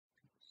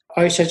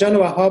عایشه جان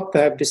وهاب،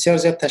 بسیار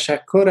زیاد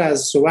تشکر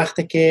از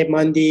وقتی که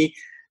ماندی.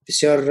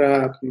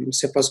 بسیار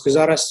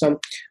سپاسگزار هستم.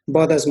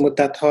 بعد از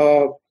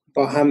مدت‌ها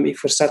با هم این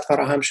فرصت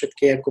فراهم شد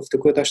که یک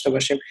گفتگو داشته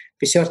باشیم.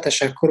 بسیار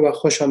تشکر و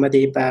خوش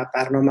آمدی به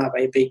برنامه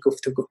و به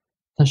گفتگو.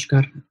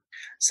 تشکر.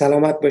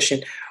 سلامت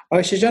باشین.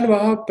 عایشه جان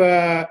وهاب،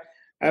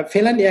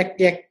 فعلا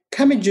یک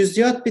کم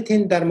جزئیات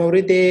بتین در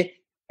مورد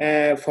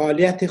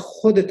فعالیت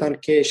خودتان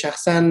که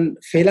شخصا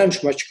فعلا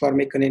شما چی کار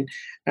میکنین.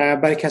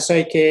 برای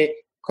کسایی که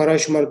کارهای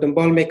شما رو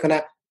دنبال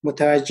میکنه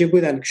متوجه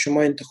بودن که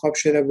شما انتخاب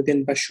شده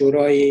بودین به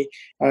شورای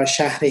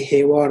شهر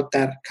هیوارد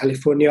در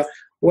کالیفرنیا،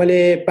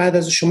 ولی بعد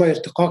از شما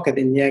ارتقا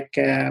کردین یک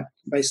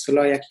به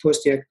اصطلاح یک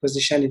پست، یک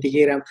پوزیشن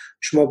دیگه هم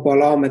شما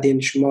بالا آمدین.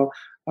 شما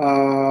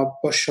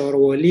با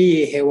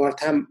شاروالی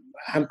هیوارد هم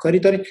همکاری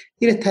دارین.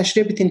 این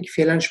تشریح بدین که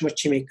فعلا شما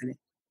چی میکنین.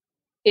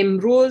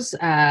 امروز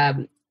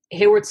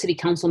هیوارد سیتی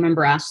کانسل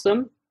ممبر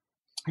هستم.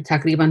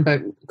 تقریبا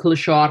به کل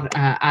شهر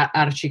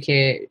ارچی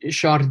که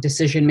شهر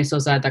دیسیژن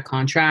میسازه در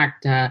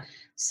کانترکت،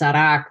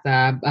 سرک،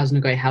 از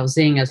نگاه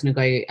هاوزینگ، از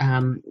نگاه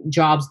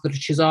جابز، در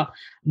چیزا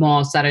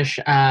ما سرش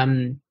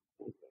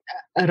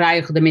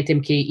رای خود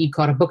میتیم که این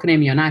کار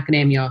بکنیم یا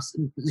نکنیم یا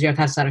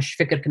زیادتر سرش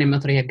فکر کنیم.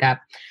 مثلا یک گپ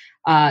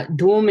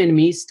دوم این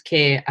میست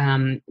که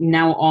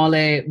نو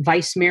آل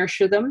وایس میر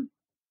شدم.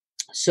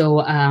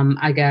 سو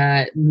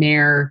اگر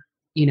میر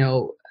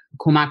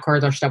کمک کار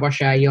داشته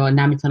باشه یا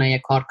نمیتونه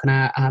یک کار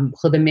کنه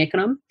خودم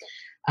میکنم.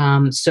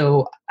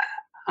 سو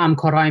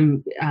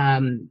کارایم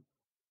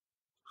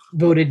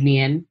voted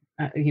me in,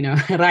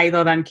 رای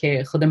دادن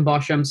که خودم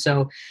باشم.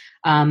 سو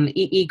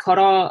این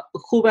کارا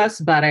خوب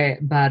است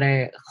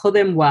برای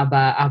خودم و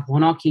به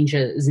افغانا که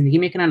اینجا زندگی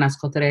میکنن، از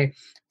خاطر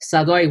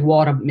صدای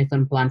وار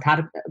میتونم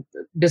پلانتر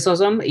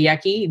بسازم.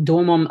 یکی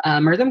دومم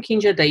مردم که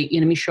اینجا در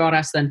اینمی شهر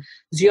هستن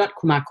زیاد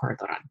کمک کار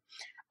دارن.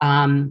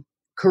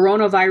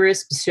 کرونا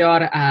ویروس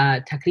بسیار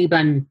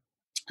تقریبا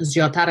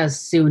زیادتر از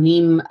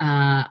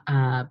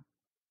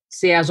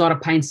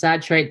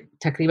 3,500 شاید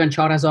تقریبا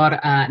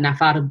 4,000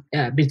 نفر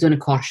بدون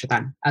کار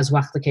شدن از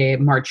وقتی که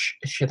مارچ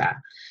شده.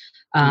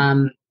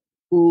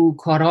 او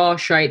کارا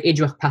شاید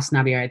ایج وقت پس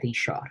نبیاید این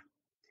شهر.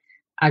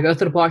 اگر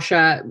اتر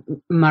باشه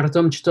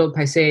مردم چطور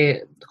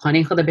پیسه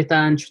خانه خود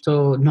بتن،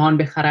 چطور نان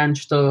بخرن،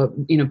 چطور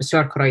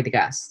بسیار کارای دیگه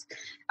است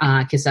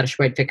که سرش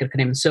باید فکر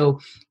کنیم. سو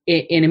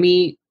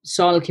اینمی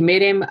سال که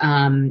میریم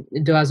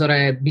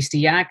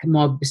 2021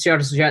 ما بسیار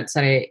زیاد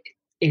سر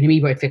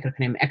اینمی باید فکر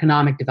کنیم.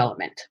 economic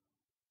development،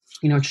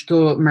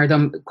 چطور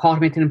مردم کار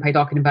میتونیم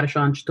پیدا کنیم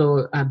برشان،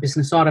 چطور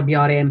بزنس ها رو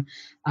بیاریم.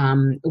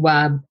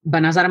 و به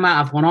نظر من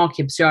افغان ها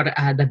که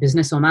بسیار در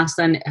بزنس هم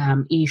هستن،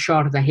 این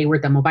شهر در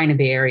هیوارد در مابین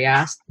بی ایریا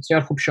است.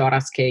 بسیار خوب شهر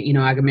است که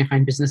اگر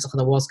میخواین بزنس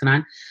خود باز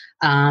کنن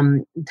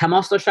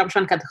تماس داشته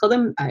باشن. که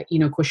خودم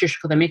کوشش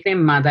خودم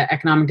میکنیم. ما در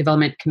economic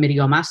development committee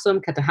هم هستم،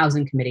 که در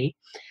housing committee.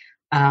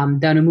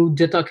 در نمو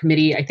دوتا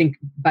کمیری I think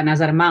به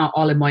نظر من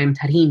آل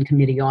مهمترین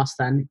کمیری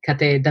هستن که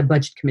در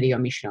budget committee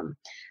هم میشم.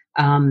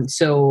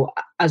 So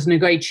از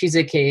نگاه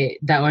چیزی که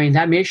در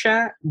آینده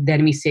میشه در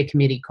می سه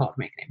کمیری کار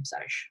میکنیم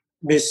سرش.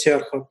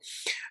 بسیار خوب.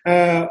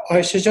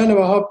 عایشه جان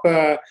وهاب،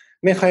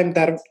 میخوایم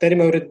در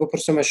این مورد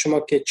بپرسم از شما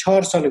که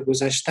 4 سال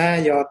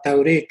گذشته یا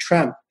دوره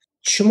ترامپ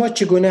شما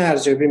چگونه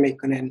ارزیابی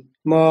میکنین؟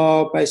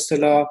 ما به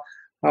اصطلاح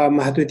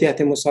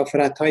محدودیت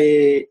مسافرت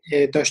های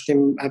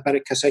داشتیم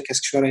برای کسایی که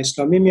از کشورهای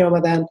اسلامی می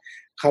آمدن،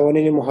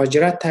 قوانین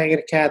مهاجرت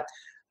تغییر کرد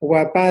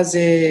و بعض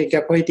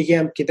گپ‌های دیگه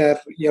هم که در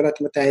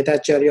ایالات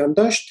متحده جریان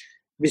داشت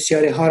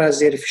بسیاری ها را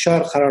زیر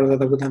فشار قرار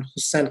داده بودند،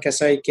 خصوصا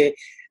کسایی که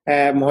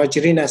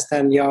مهاجرین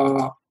هستند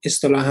یا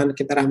اصطلاحاً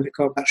که در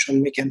امریکا برشان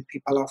میگن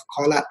people of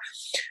color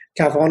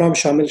که افغان هم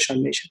شاملشان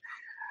میشن.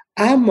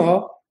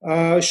 اما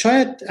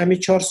شاید همین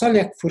 4 سال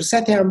یک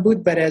فرصتی هم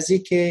بود برای ازی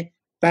که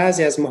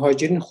بعضی از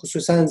مهاجرین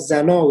خصوصا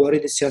زنان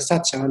وارد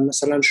سیاست شوند.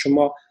 مثلا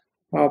شما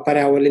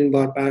برای اولین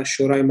بار به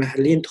شورای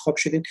محلی انتخاب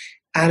شدین.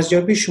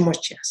 ارزیابی شما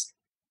چی است؟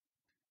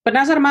 به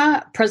نظر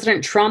من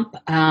پرزیدنت ترامپ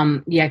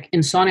یک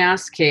انسانی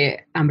است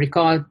که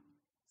امریکا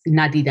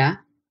ندیده.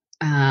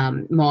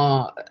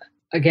 ما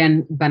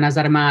اگین به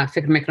نظر من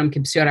فکر میکنم که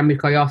بسیار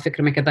امریکایی‌ها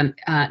فکر میکردن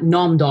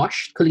نام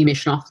داشت، کلی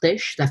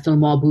میشناختش، در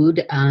فیلم ها بود،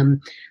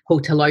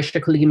 هتل‌هایش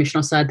کلی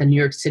میشناسه، در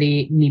نیویورک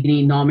سیتی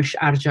میبینی نامش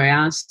ارجای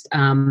است،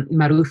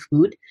 معروف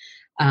بود.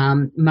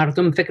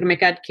 مردم فکر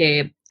میکرد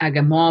که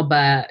اگر ما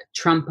به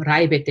ترامپ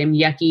رای بدیم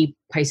یکی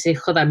پیسه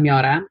خودم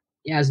میاره.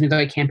 از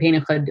نگاه کمپین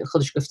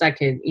خودش گفته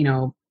که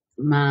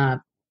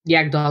ما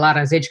 $1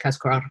 از هیچ کس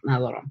کار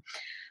ندارم.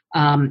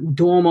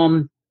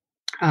 دومم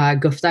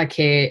گفته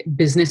که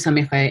بزنس هم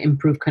میخواه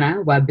امپروو کنه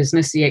و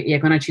بزنس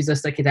یکانه چیز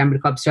است که در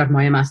امریکا بسیار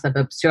مهم است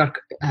به بسیار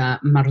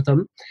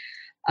مردم.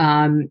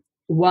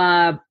 و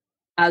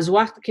از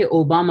وقتی که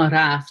اوباما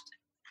رفت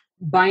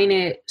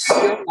بین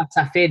سیاه و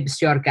سفید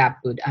بسیار گپ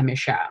بود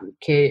همیشه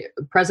که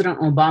پرزیدنت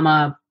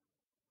اوباما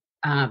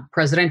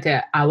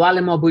پرزیدنت اول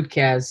ما بود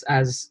که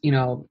از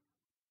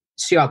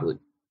سیاه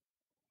بود.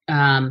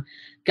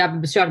 گپ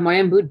بسیار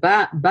مهم بود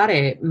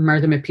برای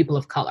مردم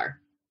people of color.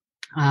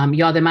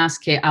 یادم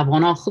است که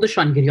افغان‌ها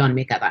خودشان گریان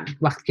میکردن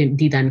وقتی که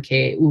دیدن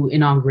که او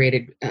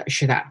inaugurated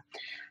شده.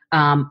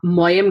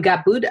 مایم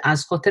گپ بود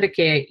از خاطر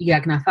که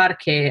یک نفر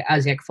که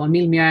از یک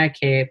فامیل میاد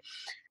که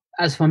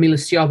از فامیل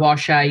سیاه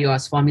باشه یا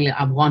از فامیل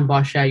افغان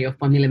باشه یا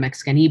فامیل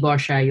مکسیکنی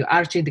باشه یا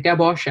هر چی دیگه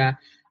باشه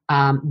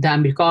در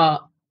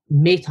امریکا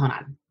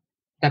میتونن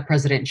در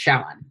پرزیدنت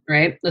شون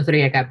right لطوری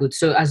یک بود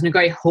so از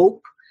نگاه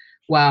هوپ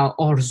و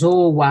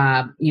آرزو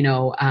و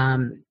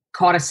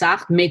کار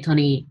سخت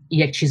میتونی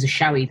یک چیز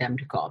شوی در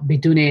امریکا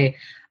بدون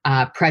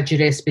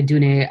prejudice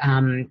بدون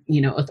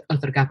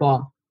اتر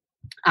گپا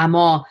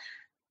اما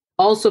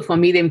also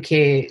فهمیدیم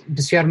که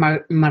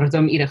بسیار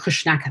مردم ایره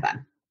خوش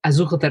نکردن از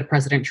او خاطر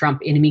پرزیدنت ترامپ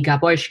اینمی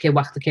گپایش که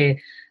وقتی که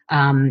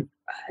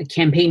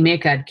کمپین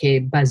میکرد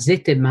که با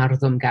ضد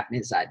مردم گپ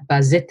میزد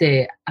با ضد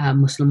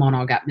مسلمان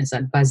ها گپ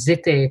میزد با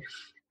ضد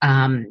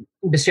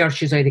بسیار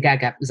چیزهای دیگه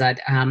گپ میزد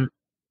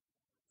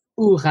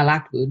او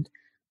غلط بود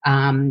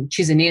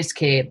چیزی نیست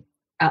که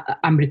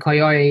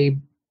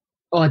امریکایی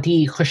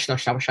عادی خوش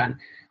داشته باشن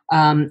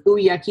او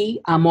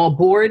یکی اما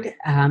بورد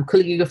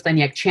کلی گفتن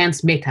یک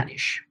چانس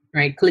میتنش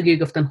right کلی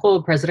گفتن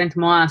خب پرزیدنت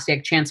ما است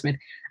یک چانس میت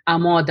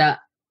اما در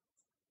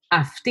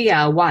هفته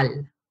اول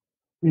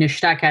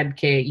نشته کرد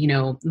که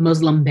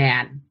مسلم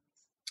بان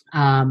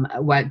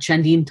و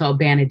چندین تا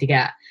بان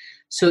دیگه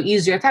so ای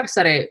زیادتر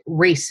سر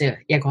ریس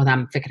یک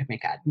آدم فکر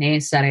میکرد نه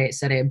سر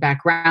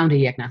بکگراند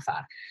یک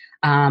نفر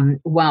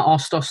و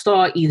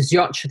آستا ای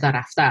زیاد شده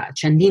رفته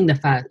چندین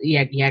دفعه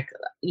یک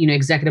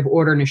executive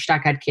order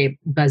نشته کرد که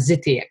به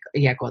ضد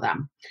یک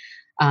آدم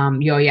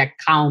یا یک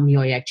قوم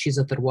یا یک چیز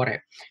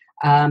درباره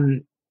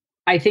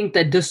I think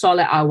that 2 سال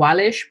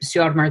اولش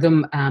بسیار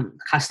مردم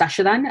خسته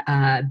شدن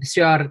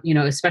بسیار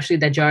especially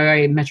در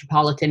جای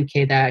متروپولیتن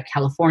که در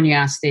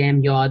کالیفرنیا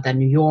هستیم یا در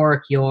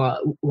نیویورک یا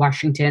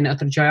واشنگتن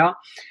اتر جایا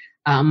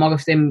ما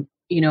گفتیم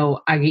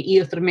اگه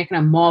ای اتر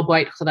میکنم ما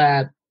باید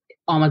خدا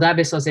آماده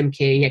بسازیم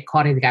که یک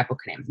کار دیگه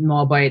بکنیم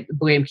ما باید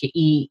بگویم که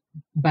ای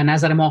به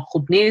نظر ما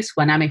خوب نیست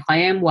و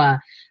نمیخوایم و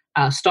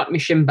start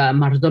میشیم به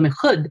مردم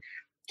خود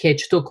که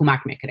چطور کمک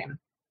میکنیم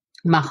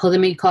من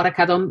خودم این کار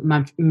کردم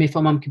من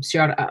میفهمم که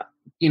بسیار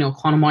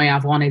خانمای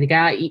افغان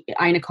دیگه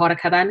این کار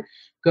کردن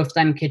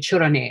گفتن که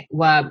چرا نه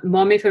و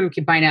ما میفهمیم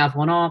که بین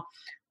افغانا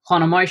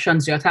خانمایشان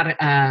زیادتر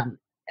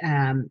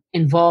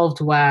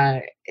involved و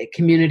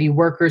community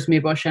workers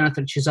میباشن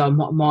و چیزا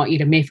ما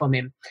ایره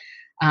میفهمیم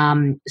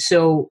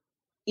so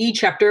این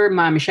چپتر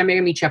من همیشه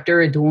میگم این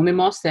چپتر دوم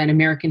ماست in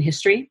American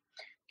history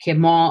که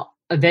ما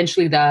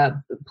eventually در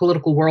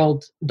political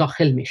world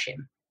داخل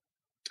میشیم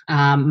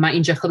من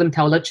اینجا خودم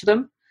تولد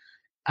شدم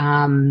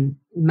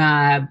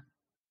من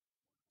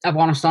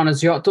افغانستان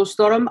زیاد دوست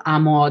دارم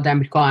اما در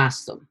امریکا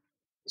هستم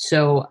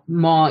so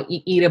ما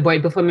ایره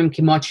باید بفهمیم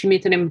که ما چی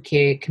میتونیم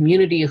که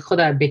کمیونیتی خود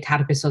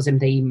بهتر بسازیم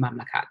در این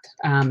مملکت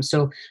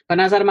so به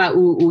نظر من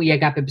او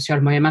یک گپ بسیار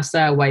مهم است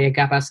و یک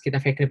گپ است که در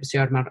فکر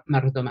بسیار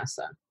مردم است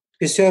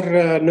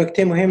بسیار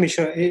نکته مهمی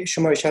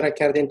شما اشاره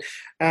کردین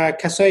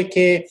کسایی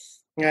که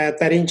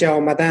در اینجا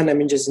آمدن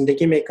همینجا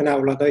زندگی میکنه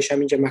اولادایش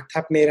همینجا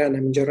مکتب میرن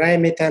همینجا رای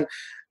میتن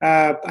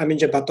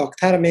همینجا به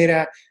دکتر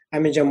میره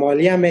همینجا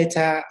مالیه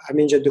میته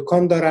همینجا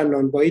دکان دارن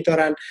نانوایی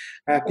دارن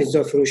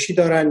پیزا فروشی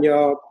دارن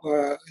یا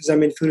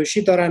زمین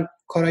فروشی دارن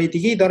کارهای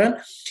دیگه دارن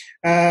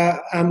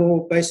اما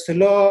به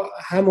اصطلاح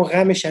همو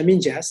غمش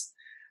همینجا است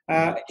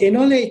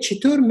اینال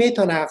چطور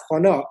میتونه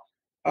افغانا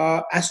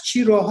از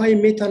چی راههای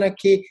میتونه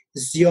که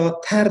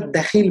زیادتر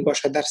دخیل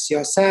باشه در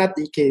سیاست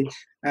ای که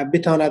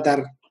بتونه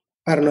در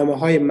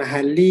برنامه‌های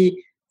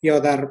محلی یا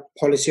در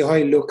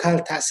پالیسی‌های لوکال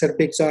تأثیر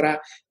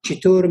بگذاره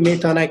چطور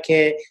میتونه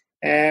که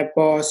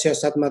با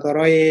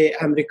سیاستمدارای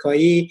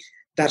امریکایی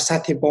در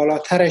سطح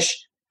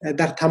بالاترش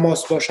در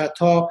تماس باشه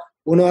تا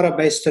اونا را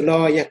به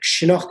اصطلاح یک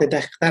شناخت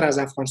دقیق‌تر از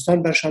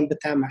افغانستان برشان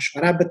بده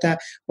مشوره بده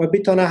و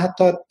بتونه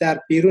حتی در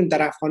بیرون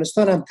در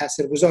افغانستان هم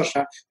تاثیرگذار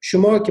شه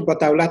شما که با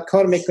دولت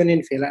کار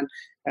میکنین فعلا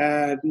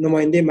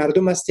نماینده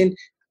مردم هستین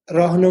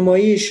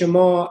راهنمایی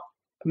شما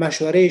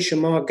مشوره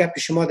شما گپ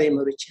شما در این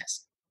مورد چی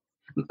است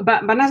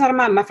به نظر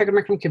من فکر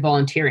میکنم که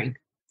والنتیرینگ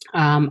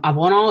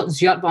افغانا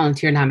زیاد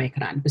والنتیر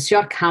نمیکنن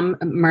بسیار کم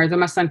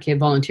مردم هستن که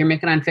والنتیر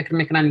میکنن فکر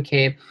میکنن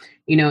که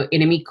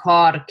اینمی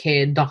کار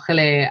که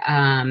داخل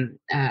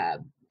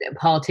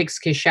پالیتیکس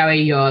که شوی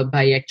یا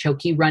با یک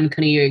چوکی رن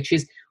کنی یا یک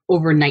چیز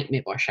overnight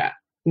می باشه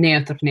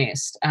نه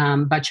نیست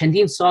با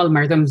چندین سال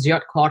مردم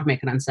زیاد کار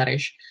میکنن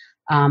سرش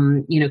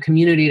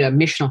کمیونیتی را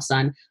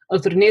میشناسن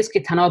اتر نیست که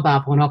تنها با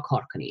افغانا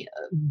کار کنی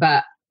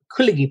با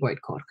کلگی باید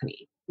کار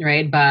کنی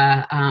right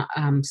با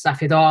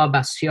سفیدا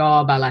با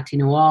سیاه با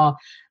لاتینوها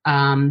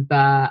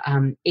با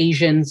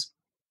ایژنز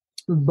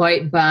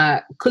باید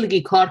با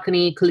کلگی کار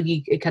کنی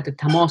کلگی که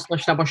تماس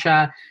داشته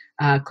باشه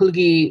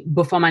کلگی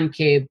بفهمن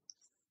که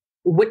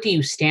what do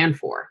you stand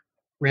for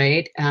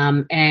right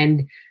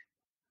and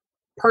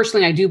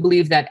personally I do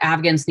believe that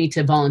Afghans need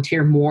to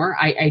volunteer more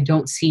I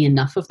don't see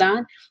enough of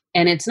that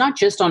and it's not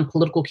just on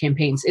political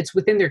campaigns it's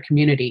within their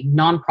community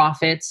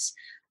non-profits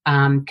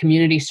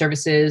community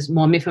services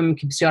ما میفهمیم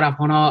که بسیار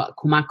افغانا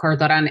کمک کار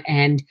دارن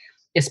and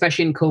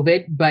especially in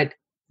COVID but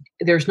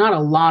there's not a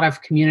lot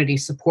of community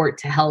support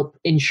to help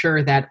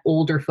ensure that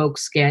older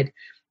folks get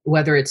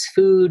whether it's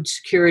food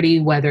security,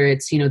 whether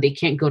it's, they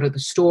can't go to the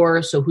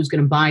store, so who's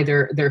going to buy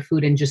their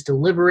food and just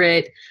deliver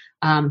it.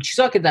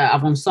 چیزا که در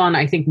افغانستان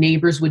I think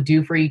neighbors would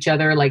do for each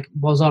other, like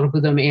بازار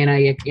بودم اینا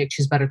یک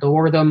چیز برات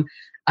آوردم.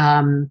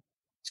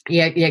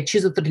 یک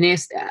چیز تو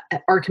نیست.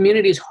 Our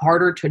community is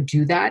harder to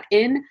do that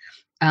in.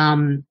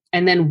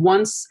 And then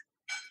once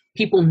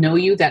people know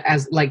you that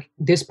as like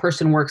this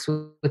person works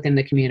within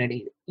the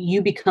community,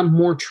 you become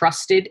more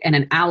trusted and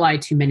an ally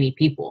to many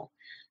people.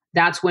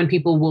 That's when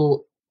people will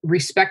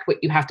respect what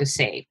you have to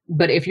say.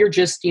 But if you're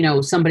just,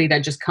 somebody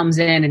that just comes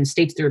in and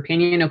states their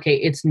opinion, okay,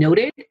 it's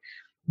noted.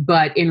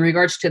 But in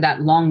regards to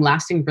that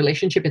long-lasting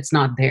relationship, it's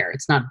not there.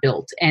 It's not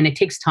built. And it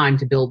takes time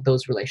to build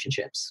those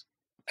relationships.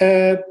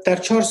 در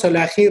 4 سال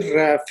اخیر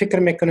فکر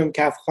میکنم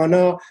که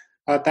افغانا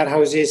در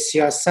حوزه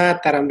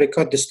سیاست در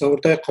امریکا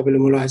دستاوردهای قابل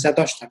ملاحظه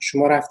داشتن.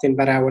 شما رفتین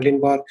برای اولین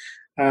بار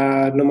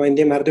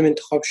نماینده مردم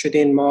انتخاب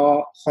شدین.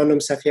 ما خانم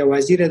صفیه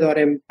وزیر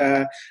داریم،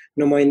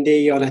 نماینده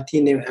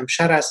ایالتی نیو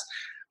همشر است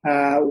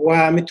و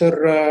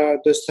همینطور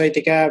دوستای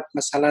دیگه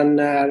مثلا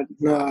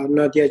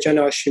نادیا جان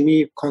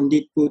هاشمی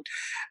کاندید بود.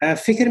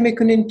 فکر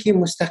میکنین که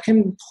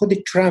مستقیم خود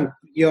ترامپ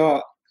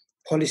یا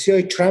پالیسی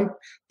های ترامپ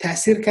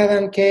تأثیر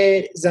کردن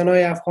که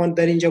زنای افغان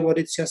در اینجا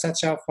وارد سیاست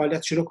شدن،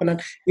 فعالیت شروع کنن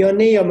یا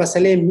نه، یا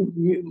مسئله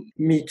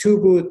میتو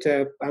بود،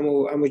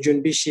 امو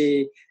جنبش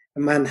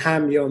من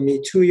هم یا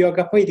میتو یا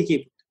گپای دیگه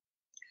بود؟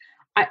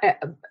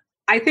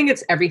 I think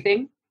it's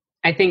everything.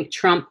 I think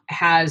Trump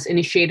has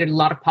initiated a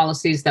lot of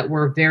policies that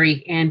were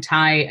very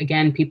anti,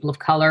 again, people of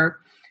color.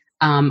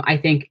 I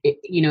think,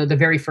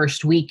 the very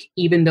first week,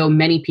 even though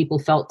many people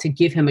felt to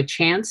give him a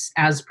chance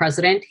as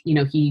president,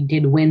 he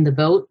did win the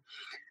vote.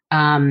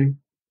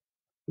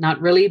 Not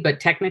really, but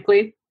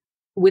technically.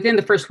 Within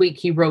the first week,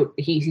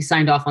 he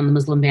signed off on the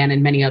Muslim ban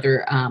and many other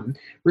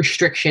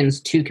restrictions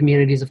to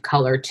communities of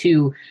color,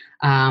 to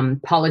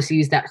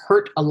policies that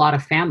hurt a lot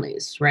of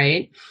families,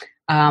 right?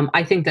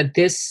 I think that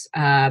this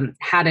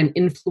had an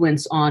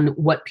influence on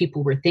what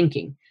people were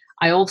thinking.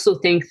 I also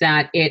think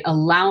that it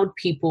allowed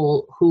people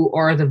who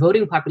are the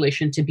voting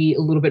population to be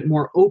a little bit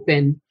more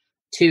open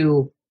to,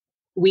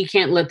 we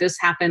can't let this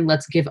happen,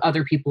 let's give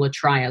other people a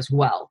try as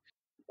well.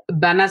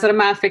 به نظر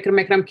من فکر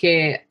میکنم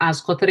که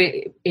از خاطر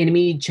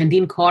اینمی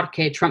چندین کار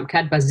که ترامپ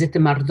کرد به ضد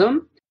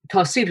مردم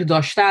تاثیر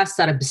داشته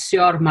سر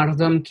بسیار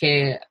مردم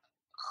که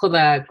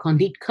خود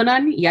کاندید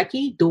کنن.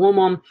 یکی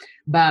دوم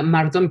به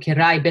مردم که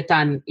رای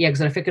بتن یک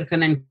ذره فکر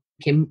کنن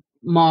که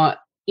ما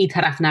این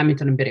طرف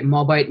نمیتونیم بریم،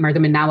 ما باید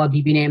مردم نو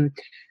ببینیم،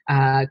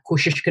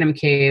 کوشش کنیم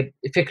که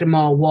فکر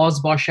ما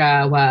واز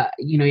باشه و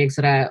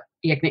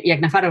یک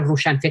نفر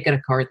روشن فکر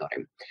کار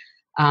داریم.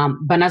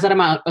 به نظر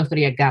من اثر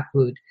یک گپ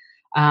بود.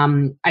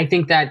 I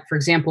think that, for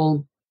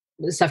example,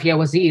 Safiya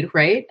Wazir,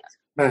 right?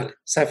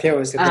 Safiya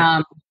Wazir.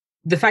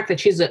 The fact that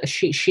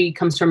she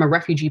comes from a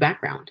refugee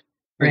background,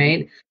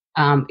 right?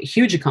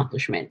 Huge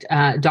accomplishment.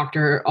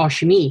 Dr.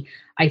 Hashemi,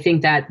 I think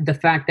that the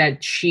fact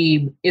that she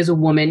is a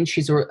woman,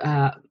 she's a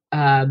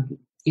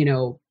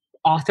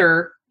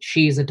author,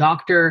 she's a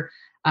doctor.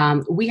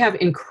 We have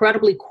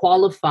incredibly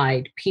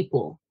qualified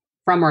people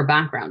from our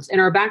backgrounds. And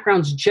our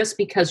backgrounds, just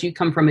because you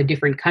come from a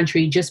different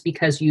country, just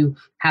because you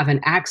have an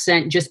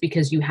accent, just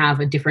because you have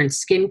a different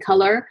skin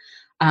color,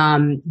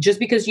 just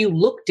because you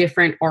look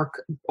different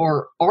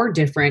or are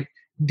different,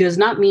 does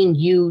not mean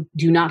you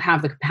do not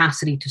have the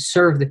capacity to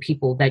serve the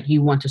people that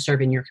you want to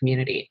serve in your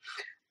community.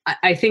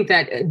 I think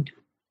that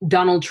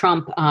Donald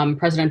Trump,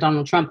 President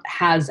Donald Trump,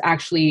 has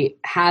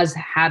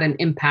had an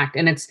impact,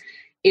 and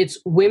it's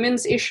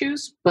women's issues,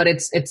 but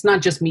it's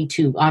not just Me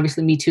Too.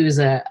 Obviously, Me Too is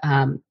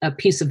a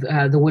piece of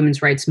the women's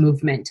rights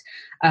movement.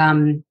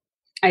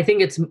 I think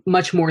it's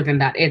much more than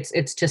that.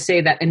 It's to say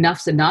that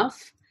enough's enough,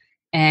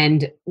 and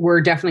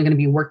we're definitely going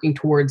to be working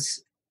towards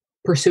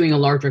pursuing a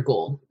larger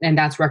goal, and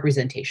that's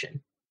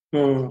representation.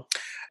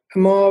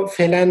 ما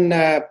فعلا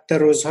در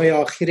روزهای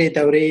آخر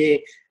دوره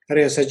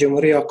ریاست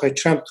جمهوری آقای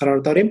ترامپ قرار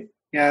داریم.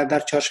 در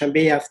چهارشنبه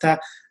هفته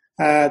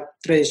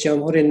رئیس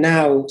جمهور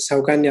نو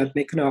سوگند یاد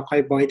میکنه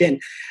آقای بایدن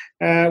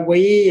و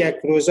این یک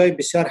روزای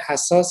بسیار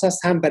حساس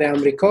است، هم برای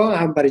امریکا،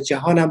 هم برای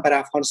جهان، هم برای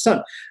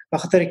افغانستان، به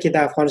خاطر که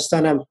در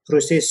افغانستان هم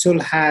پروسه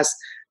صلح هست.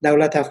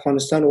 دولت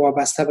افغانستان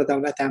وابسته به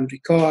دولت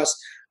امریکا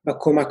است و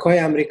کمک‌های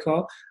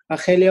امریکا و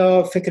خیلی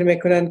ها فکر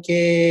میکنن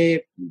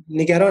که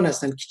نگران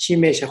هستن که چی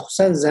میشه،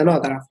 خصوصا زنا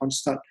در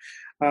افغانستان،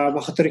 به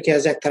خاطر که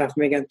از یک طرف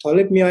میگن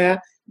طالب میآید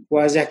و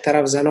از یک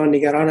طرف زنان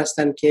نگران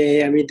هستن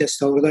که همین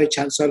دستاوردهای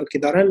چند سال که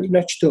دارن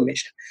اینا چطور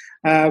میشه.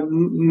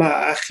 ما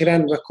اخیراً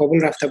به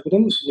کابل رفته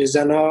بودم،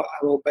 زنا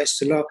به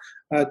اصطلاح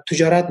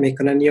تجارت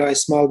میکنن یا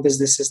small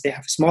businesses, they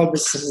have small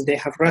businesses, they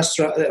have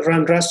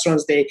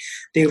restaurants,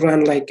 they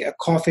run like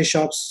coffee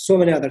shops, so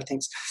many other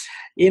things.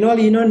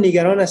 اینا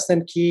نگران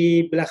هستن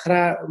که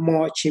بالاخره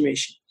ما چی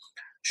میشیم.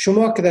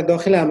 شما که در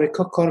داخل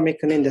امریکا کار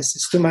میکنین، در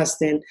سیستم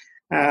هستین،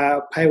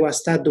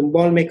 پیوسته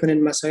دنبال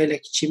میکنین مسائل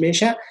که چی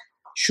میشه،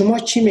 شما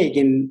چی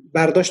میگین؟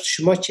 برداشت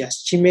شما چی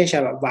است؟ چی میشه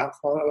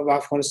و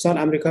افغانستان،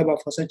 امریکا با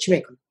افغانستان چی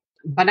میکنه؟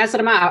 به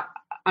نظر من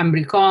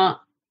امریکا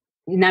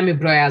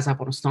نمیبره از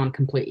افغانستان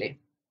completely.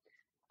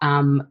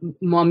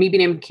 ما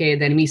میبینیم که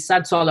در این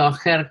 100 سال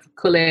آخر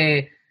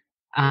کل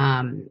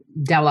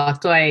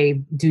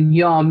دولت‌های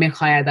دنیا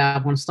میخواید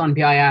افغانستان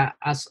بیاید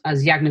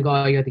از یک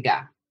نگاه یا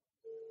دیگر.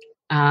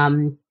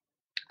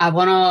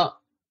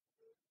 افغانا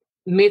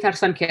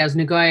میترسن که از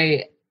نگاه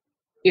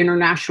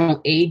international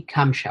aid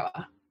کم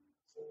شود.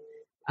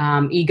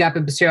 این گپ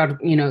بسیار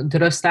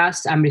درست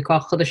است. امریکا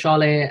خودش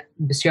حال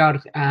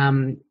بسیار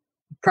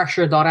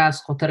پرشر داره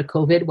از خاطر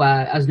کووید و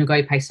از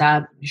نگاه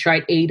پیسه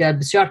شاید اید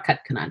بسیار کت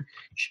کنن.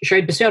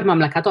 شاید بسیار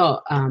مملکت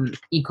ها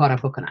این کار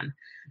بکنن.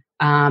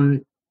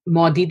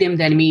 ما دیدیم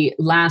در می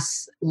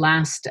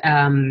last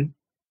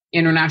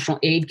international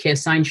aid که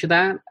ساین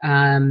شده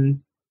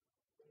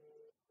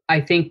I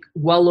think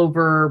well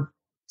over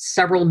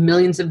several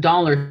millions of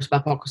dollars به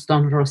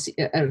پاکستان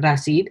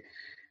رسید.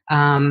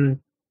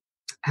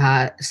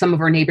 Some of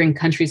our neighboring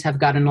countries have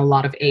gotten a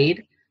lot of aid.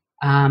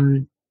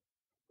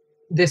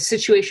 The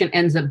situation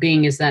ends up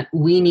being is that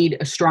we need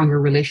a stronger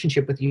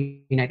relationship with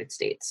the United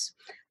States.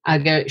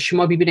 اگر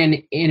شما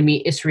ببینید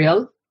enemy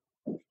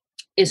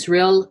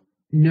Israel,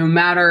 no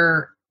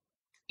matter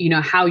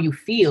how you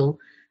feel,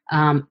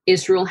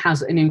 Israel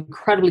has an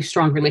incredibly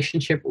strong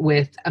relationship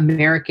with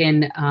American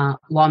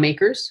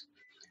lawmakers.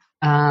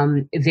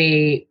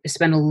 They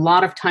spend a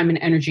lot of time and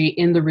energy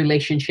in the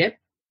relationship,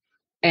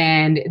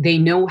 and they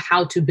know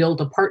how to build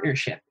a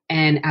partnership.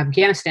 And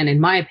Afghanistan, in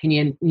my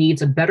opinion,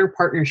 needs a better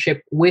partnership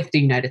with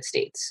the United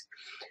States.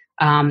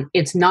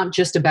 It's not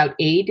just about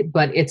aid,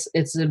 but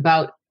it's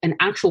about an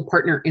actual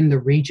partner in the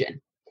region.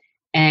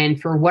 And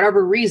for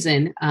whatever reason,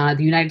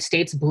 the United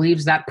States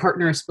believes that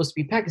partner is supposed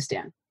to be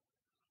Pakistan.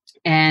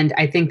 And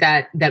I think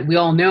that we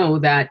all know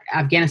that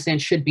Afghanistan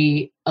should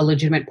be a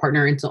legitimate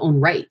partner in its own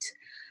right.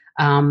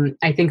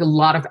 I think a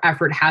lot of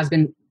effort has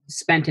been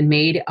spent and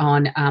made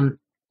on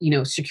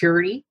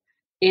security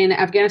in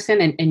Afghanistan,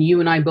 and you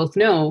and I both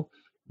know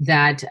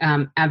that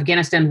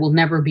Afghanistan will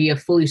never be a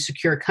fully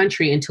secure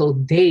country until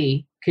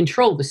they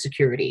control the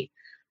security.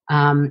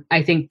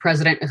 I think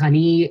President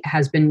Ghani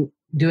has been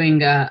doing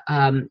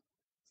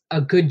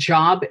a good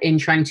job in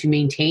trying to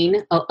maintain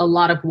a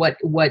lot of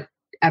what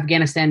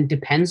Afghanistan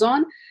depends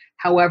on.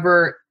 However,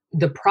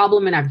 the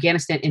problem in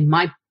Afghanistan, in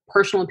my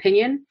personal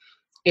opinion,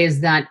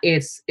 is that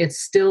it's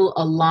still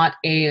a lot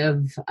of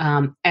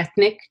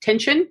ethnic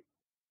tension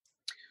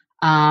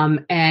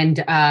and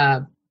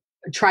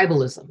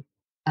tribalism.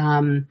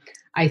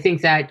 I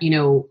think that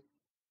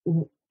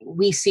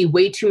we see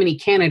way too many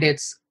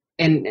candidates,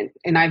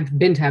 and I've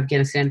been to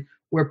Afghanistan,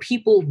 where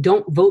people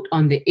don't vote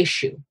on the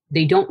issue.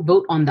 They don't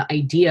vote on the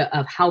idea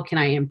of how can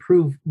I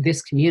improve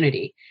this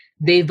community.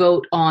 They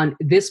vote on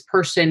this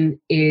person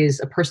is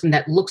a person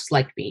that looks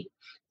like me.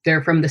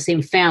 They're from the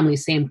same family,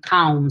 same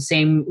town,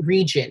 same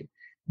region.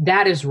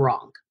 That is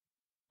wrong.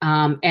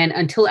 And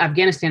until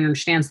Afghanistan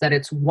understands that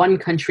it's one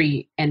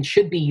country and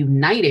should be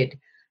united,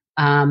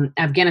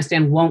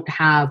 Afghanistan won't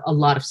have a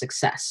lot of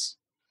success.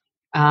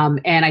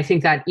 And I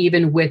think that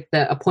even with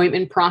the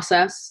appointment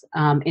process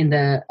in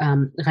the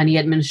Ghani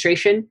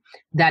administration,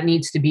 that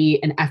needs to be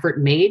an effort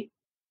made.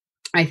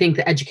 I think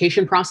the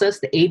education process,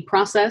 the aid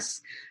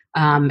process,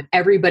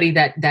 everybody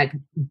that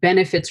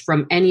benefits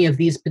from any of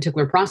these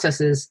particular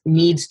processes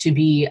needs to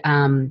be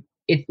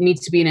it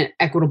needs to be in an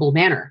equitable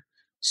manner.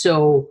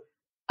 So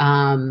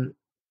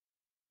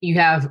you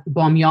have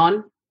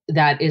Bamyan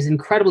that is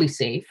incredibly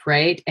safe,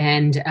 right?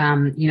 And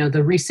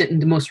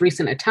the most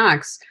recent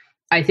attacks,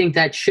 I think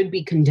that should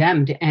be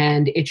condemned,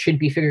 and it should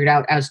be figured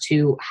out as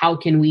to how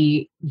can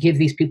we give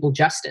these people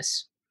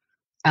justice.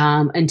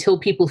 Until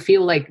people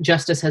feel like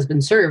justice has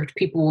been served,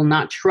 people will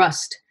not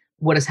trust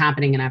what is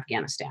happening in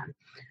Afghanistan.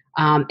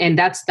 And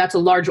that's a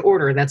large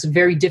order. That's a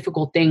very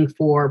difficult thing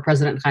for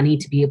President Ghani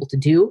to be able to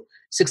do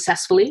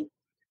successfully,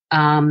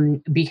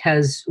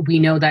 because we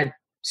know that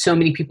so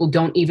many people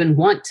don't even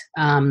want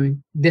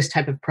this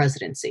type of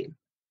presidency.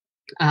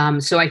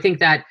 So I think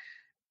that,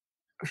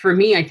 for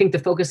me, I think the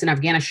focus in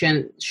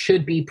Afghanistan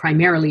should be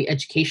primarily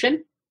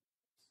education.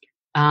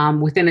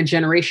 Within a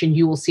generation,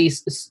 you will see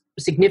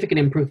significant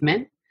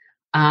improvement.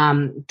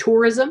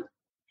 Tourism,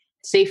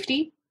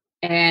 safety,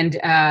 and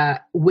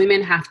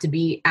women have to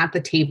be at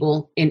the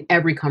table in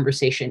every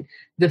conversation.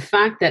 The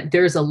fact that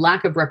there's a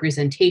lack of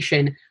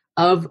representation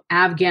of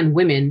Afghan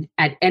women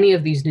at any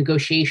of these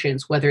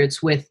negotiations, whether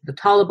it's with the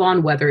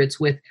Taliban, whether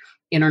it's with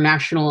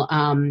international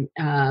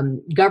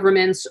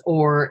governments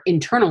or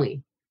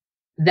internally,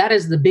 that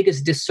is the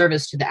biggest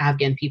disservice to the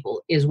Afghan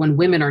people, is when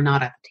women are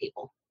not at the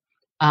table.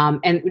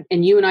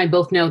 And you and I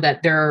both know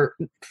that there are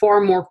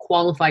far more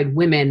qualified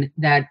women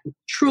that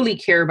truly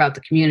care about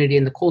the community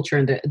and the culture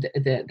and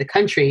the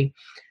country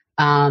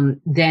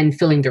than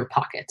filling their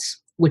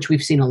pockets, which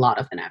we've seen a lot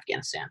of in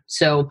Afghanistan.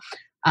 So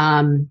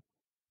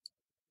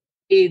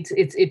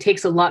it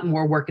takes a lot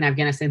more work in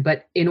Afghanistan,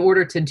 but in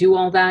order to do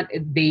all that,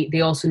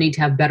 they also need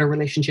to have better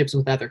relationships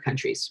with other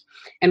countries.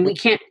 And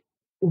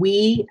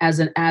we as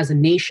a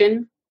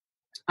nation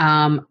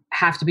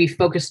have to be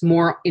focused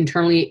more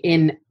internally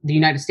in the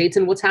United States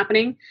and what's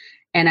happening,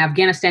 and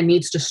Afghanistan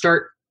needs to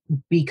start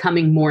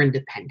becoming more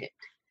independent.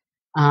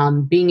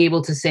 being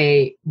able to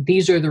say,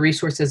 these are the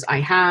resources I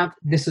have,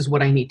 this is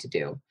what I need to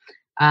do.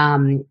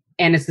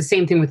 And it's the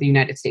same thing with the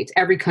United States.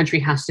 Every country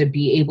has to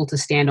be able to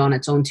stand on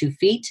its own 2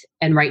 feet.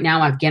 And right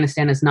now,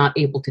 Afghanistan is not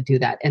able to do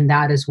that. And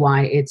that is why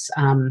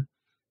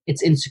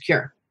it's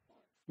insecure.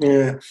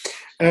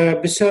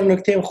 بسیار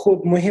نکته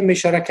خوب مهم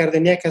اشاره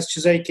کردن. یک از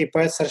چیزایی که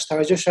باید سرش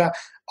توجه شه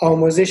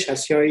آموزش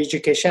است یا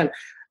ایژوکیشن.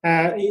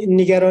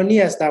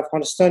 نگرانی است در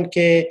افغانستان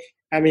که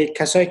همین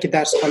کسایی که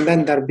درس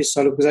خواندن در 20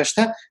 سال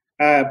گذشته،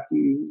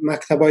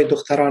 مکتبای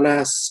دخترانه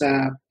است،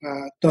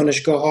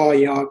 دانشگاه‌ها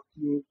یا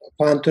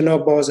پوهنتون‌ها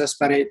باز است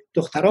برای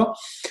دخترها،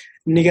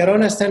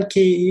 نگران هستند که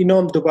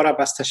اینا هم دوباره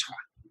بسته شود.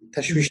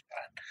 تشویش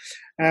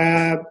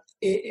دارن.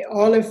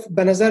 آلف،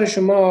 به نظر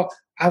شما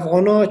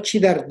افغان‌ها چی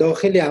در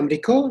داخل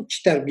امریکا،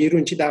 چی در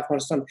بیرون، چی در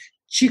افغانستان،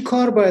 چی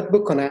کار باید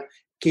بکنه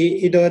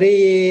که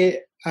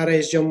اداره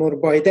رئیس جمهور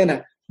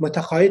بایدن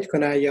متقاعد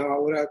کنه یا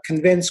او را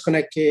کنوینس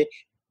کنه که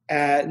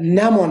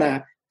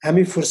نمانه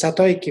همین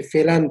فرصتایی که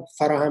فعلا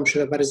فراهم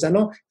شده برای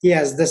زنها یه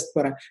از دست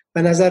بره؟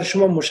 به نظر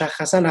شما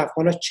مشخصا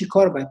افغان‌ها چی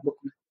کار باید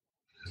بکنه؟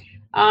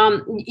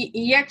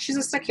 یک چیز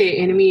است که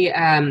اینمی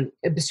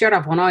بسیار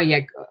افغان‌ها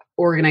یک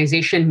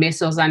ارگانیزیشن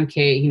میسازن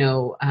که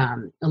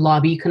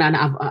لابی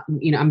کنن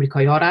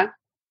امریکایی‌ها را.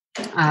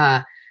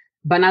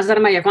 به نظر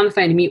من یکان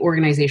فهمی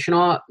ارگانیزیشن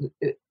ها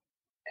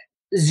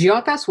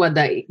زیاد است و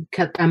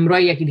که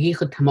امرای یکی دیگه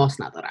خود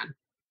تماس ندارن.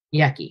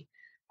 یکی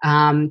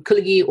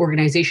کلگی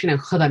ارگانیزیشن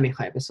خود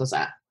میخواه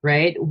بسازه،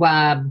 right؟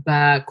 و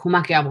با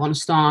کمک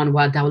افغانستان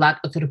و دولت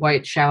اتر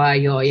باید شوه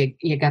یا یک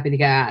گپ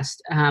دیگه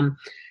است.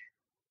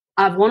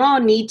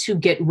 Afghans need to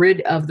get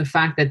rid of the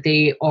fact that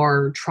they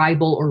are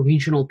tribal or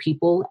regional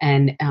people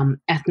and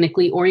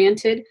ethnically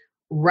oriented,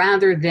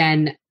 rather than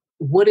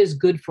what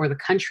is good for the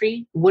country.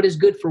 What is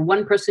good for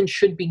one person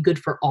should be good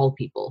for all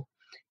people.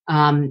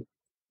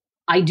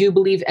 I do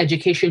believe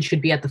education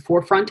should be at the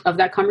forefront of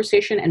that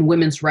conversation, and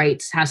women's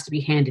rights has to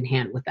be hand in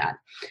hand with that.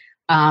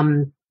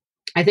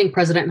 I think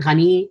President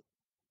Ghani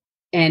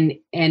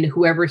and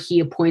whoever he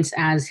appoints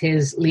as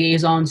his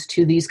liaisons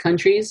to these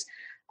countries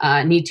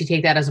need to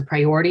take that as a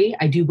priority.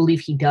 I do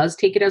believe he does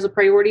take it as a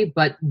priority,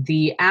 but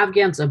the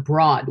Afghans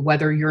abroad,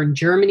 whether you're in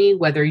Germany,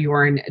 whether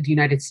you're in the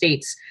United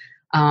States,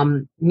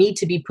 need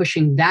to be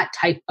pushing that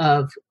type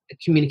of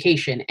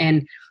communication. And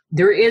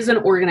there is an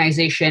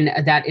organization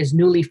that is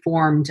newly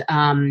formed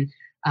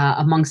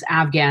amongst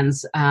Afghans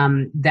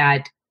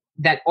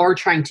that are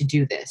trying to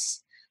do this.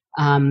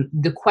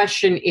 The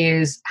question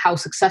is, how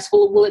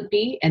successful will it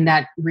be? And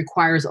that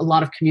requires a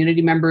lot of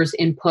community members'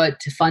 input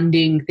to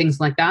funding, things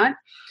like that.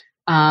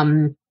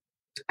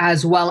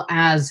 As well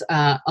as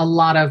a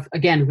lot of,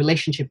 again,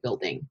 relationship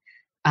building.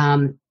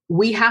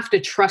 We have to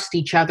trust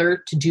each other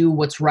to do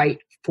what's right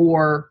for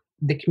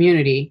the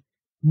community,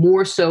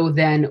 more so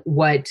than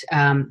what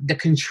the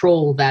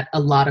control that a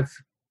lot of,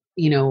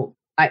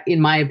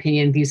 in my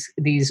opinion,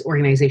 these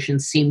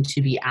organizations seem to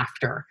be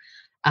after.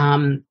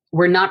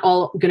 We're not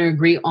all going to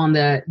agree on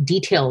the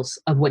details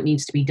of what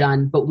needs to be done,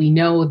 but we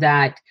know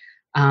that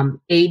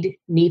aid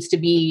needs to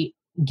be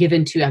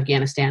given to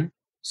Afghanistan,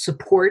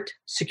 support,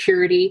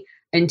 security,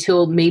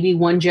 until maybe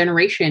one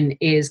generation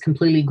is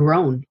completely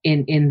grown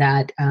in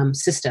that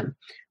system,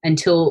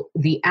 until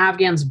the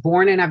Afghans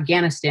born in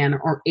Afghanistan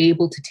are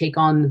able to take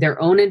on their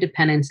own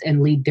independence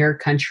and lead their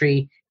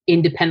country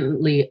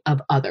independently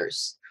of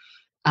others.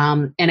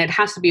 And it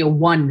has to be a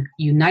one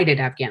united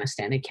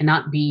Afghanistan. It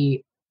cannot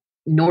be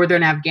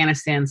northern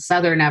Afghanistan,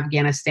 southern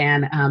Afghanistan,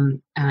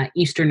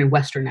 eastern and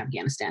western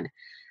Afghanistan.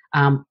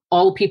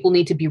 All people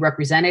need to be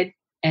represented,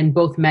 and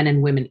both men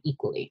and women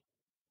equally.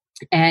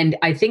 And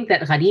I think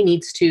that Ghani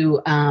needs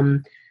to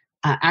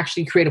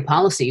actually create a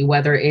policy,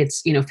 whether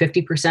it's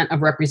 50%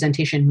 of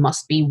representation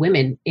must be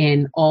women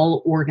in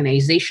all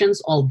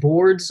organizations, all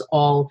boards,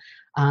 all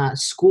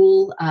school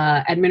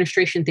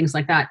administration, things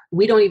like that.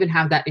 We don't even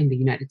have that in the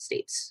United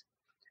States.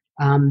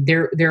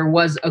 There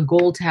was a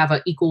goal to have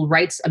an equal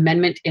rights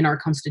amendment in our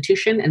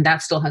constitution, and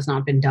that still has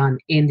not been done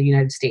in the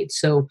United States.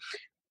 So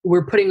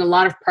we're putting a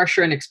lot of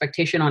pressure and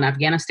expectation on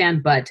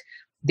Afghanistan, but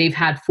they've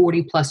had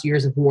 40 plus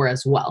years of war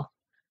as well.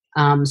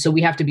 So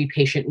we have to be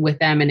patient with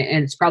them, and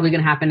it's probably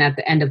going to happen at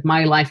the end of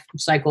my life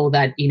cycle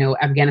that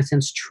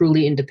Afghanistan's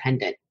truly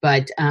independent.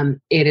 But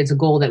it is a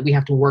goal that we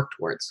have to work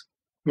towards.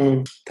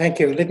 Thank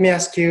you. Let me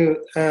ask you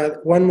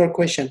one more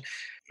question.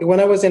 When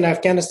I was in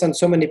Afghanistan,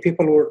 so many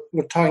people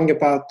were talking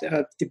about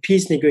the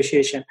peace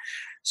negotiation.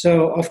 So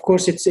of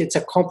course it's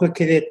a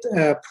complicated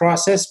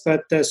process,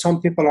 but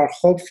some people are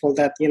hopeful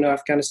that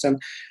Afghanistan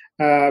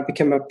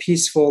become a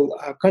peaceful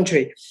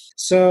country.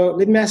 So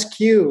let me ask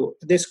you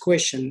this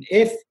question: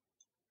 if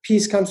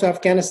peace comes to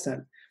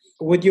Afghanistan,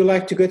 would you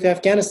like to go to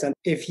Afghanistan?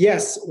 If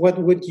yes, what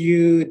would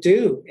you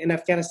do in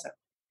Afghanistan?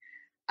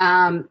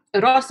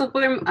 راست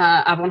بگم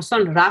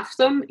افغانستان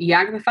رفتم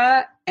یک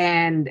دفعه,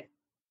 and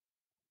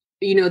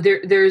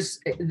there's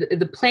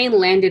the plane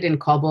landed in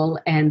Kabul,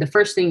 and the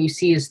first thing you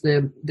see is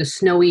the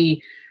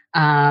snowy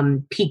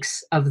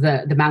peaks of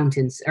the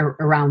mountains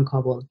around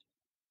Kabul.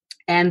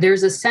 And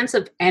there's a sense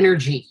of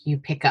energy you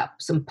pick up,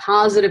 some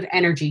positive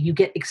energy. You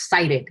get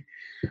excited.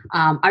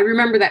 I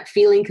remember that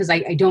feeling because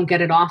I don't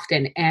get it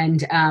often.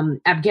 And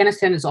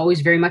Afghanistan is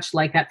always very much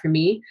like that for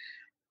me.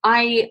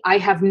 I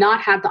have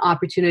not had the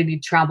opportunity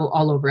to travel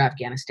all over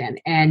Afghanistan.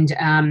 And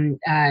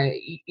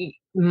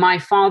my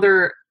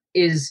father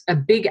is a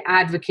big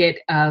advocate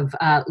of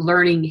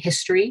learning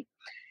history.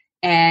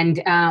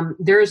 And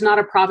there is not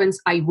a province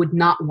I would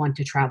not want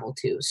to travel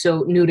to.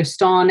 So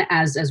Nuristan,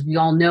 as we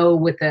all know,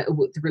 with the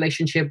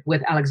relationship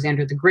with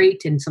Alexander the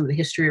Great and some of the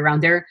history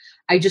around there,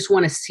 I just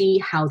want to see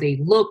how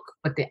they look,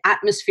 what the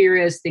atmosphere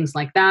is, things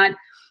like that.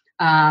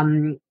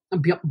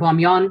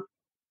 Bamyan,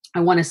 I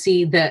want to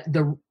see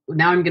the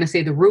now I'm going to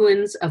say the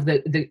ruins of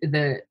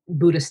the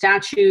Buddha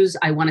statues.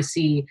 I want to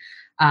see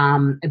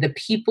the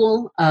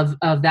people of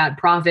that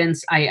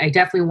province. I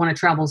definitely want to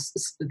travel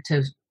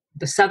to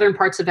the southern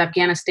parts of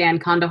Afghanistan,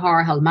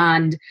 Kandahar,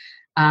 Helmand.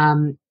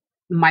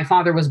 My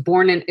father was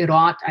born in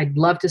Herat. I'd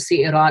love to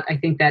see Herat. I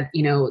think that,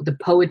 the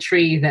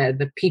poetry,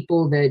 the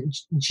people, the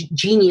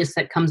genius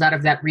that comes out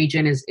of that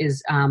region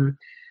is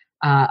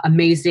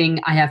amazing.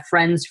 I have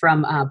friends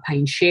from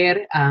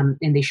Panjshir, and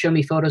they show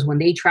me photos when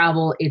they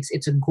travel.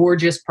 It's a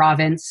gorgeous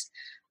province.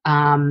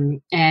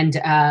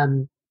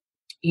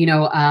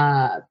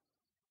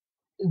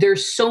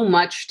 There's so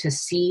much to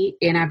see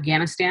in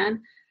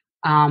Afghanistan.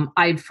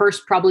 I'd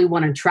first probably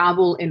want to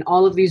travel in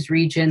all of these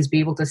regions, be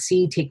able to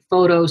see, take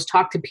photos,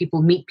 talk to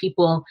people, meet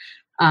people,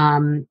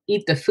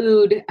 eat the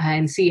food,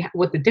 and see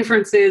what the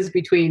difference is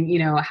between,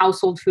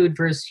 household food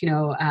versus,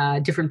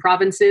 different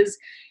provinces.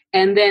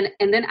 And then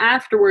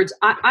afterwards,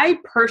 I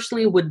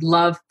personally would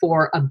love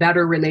for a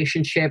better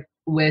relationship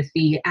with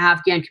the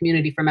Afghan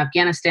community from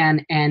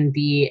Afghanistan and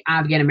the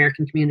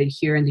Afghan-American community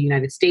here in the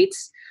United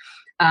States.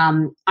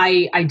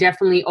 I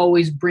definitely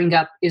always bring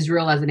up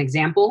Israel as an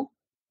example.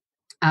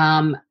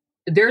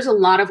 There's a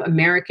lot of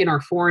American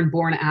or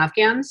foreign-born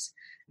Afghans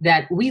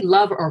that we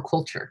love our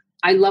culture.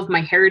 I love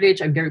my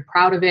heritage. I'm very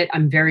proud of it.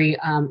 I'm very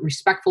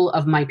respectful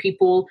of my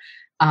people.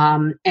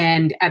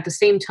 And at the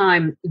same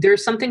time,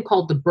 there's something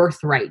called the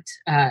birthright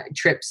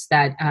trips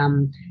that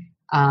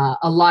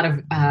a lot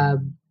of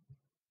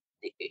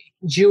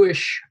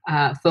Jewish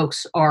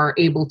folks are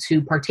able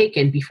to partake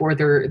in before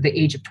they're the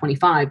age of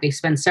 25. They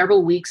spend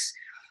several weeks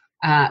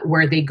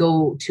where they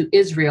go to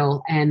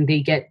Israel and they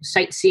get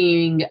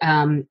sightseeing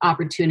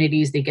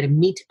opportunities. They get to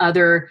meet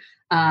other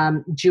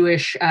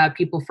Jewish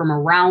people from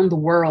around the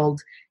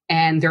world,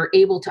 and they're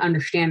able to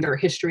understand their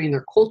history and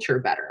their culture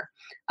better.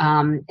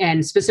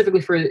 And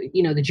specifically for,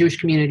 the Jewish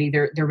community,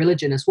 their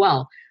religion as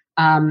well.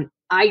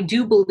 I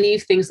do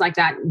believe things like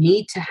that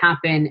need to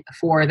happen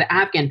for the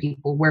Afghan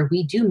people, where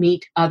we do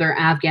meet other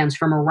Afghans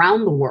from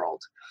around the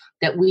world,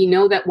 that we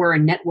know that we're a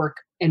network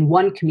in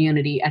one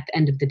community. At the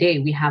end of the day,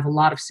 we have a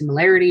lot of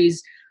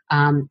similarities.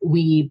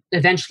 We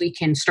eventually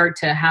can start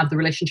to have the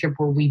relationship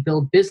where we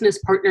build business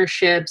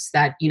partnerships,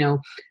 that,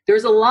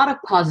 there's a lot of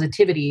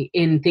positivity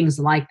in things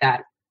like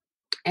that.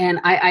 And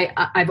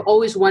I've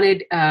always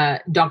wanted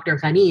Dr.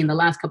 Ghani in the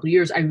last couple of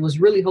years. I was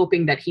really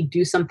hoping that he'd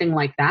do something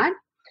like that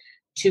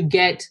to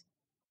get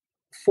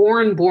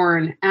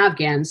foreign-born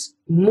Afghans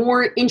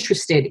more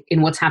interested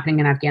in what's happening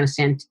in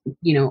Afghanistan,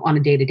 on a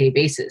day-to-day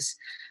basis.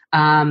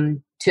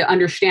 To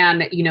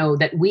understand that,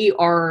 that we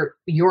are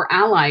your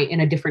ally in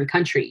a different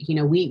country.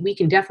 We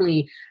can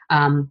definitely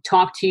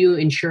talk to you,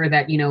 ensure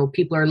that,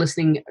 people are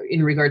listening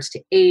in regards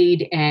to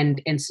aid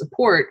and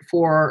support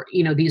for,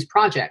 these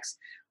projects.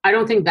 I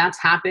don't think that's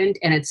happened.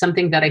 And it's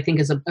something that I think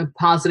is a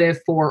positive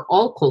for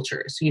all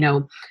cultures,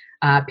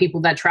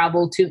 people that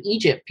travel to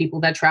Egypt,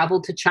 people that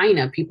travel to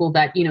China, people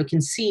that,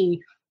 can see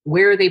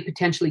where they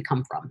potentially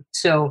come from.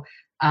 So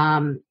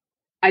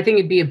I think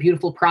it'd be a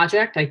beautiful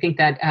project. I think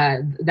that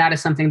that is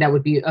something that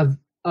would be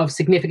of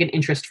significant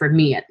interest for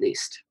me, at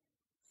least.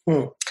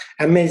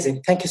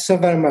 Amazing. Thank you so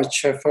very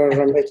much for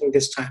making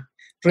this time.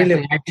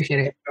 Really, I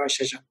appreciate it.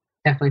 Aisha.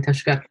 Definitely.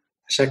 Tashkar.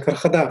 Shukr.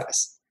 Khuda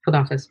Hafiz.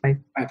 Khuda Hafiz. Bye.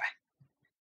 Bye-bye.